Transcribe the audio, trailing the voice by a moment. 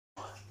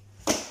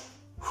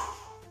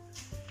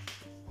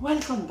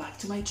Welcome back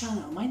to my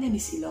channel. My name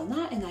is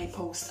Ilona and I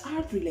post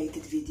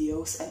art-related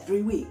videos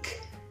every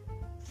week.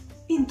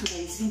 In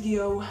today's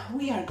video,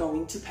 we are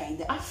going to paint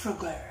the Afro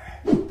girl.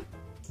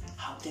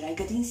 How did I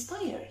get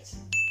inspired?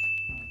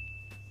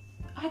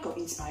 I got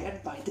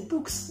inspired by the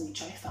books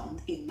which I found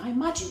in my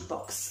magic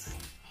box.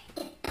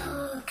 The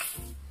books.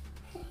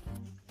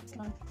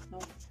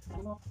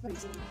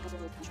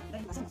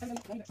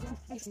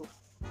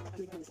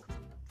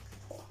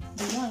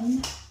 The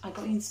one I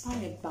got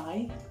inspired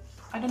by,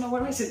 I don't know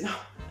where is it now.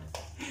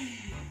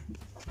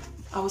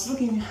 I was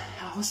looking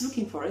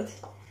for it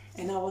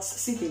and I was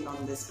sitting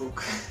on this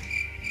book.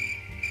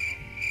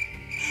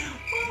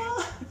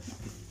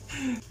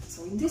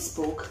 So in this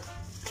book,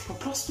 po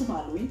prostu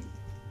maluj,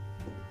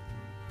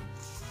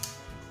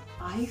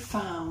 I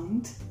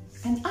found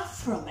an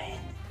Afro man.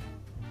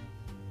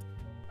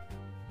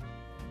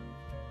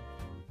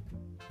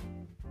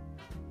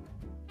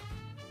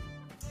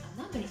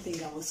 Another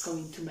thing I was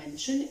going to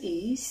mention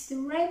is the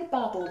red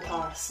bubble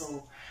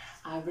parcel.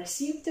 I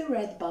received the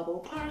red bubble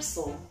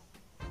parcel.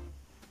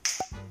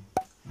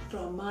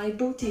 From my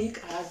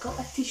boutique, I got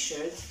a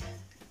t-shirt.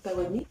 Bear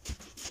with me.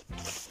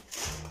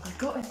 I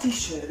got a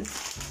t-shirt,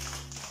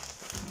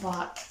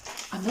 but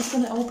I'm not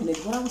gonna open it.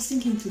 What I was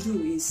thinking to do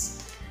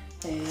is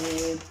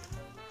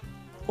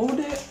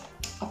order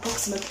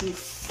approximately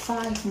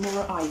 5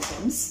 more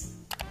items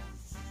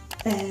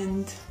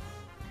and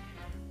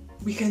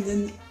we can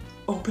then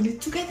open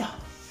it together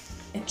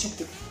and check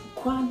the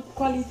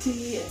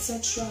quality,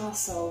 etc.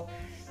 So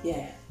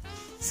yeah,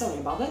 sorry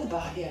about that,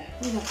 but yeah,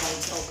 we're not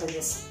going to open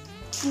this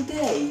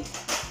today.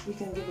 We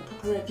can give a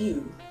proper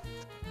review.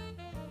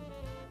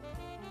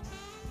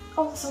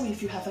 Also,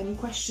 if you have any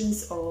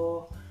questions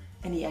or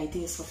any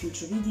ideas for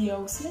future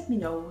videos, let me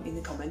know in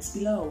the comments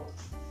below.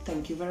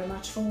 Thank you very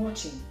much for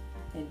watching.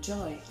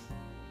 Enjoy!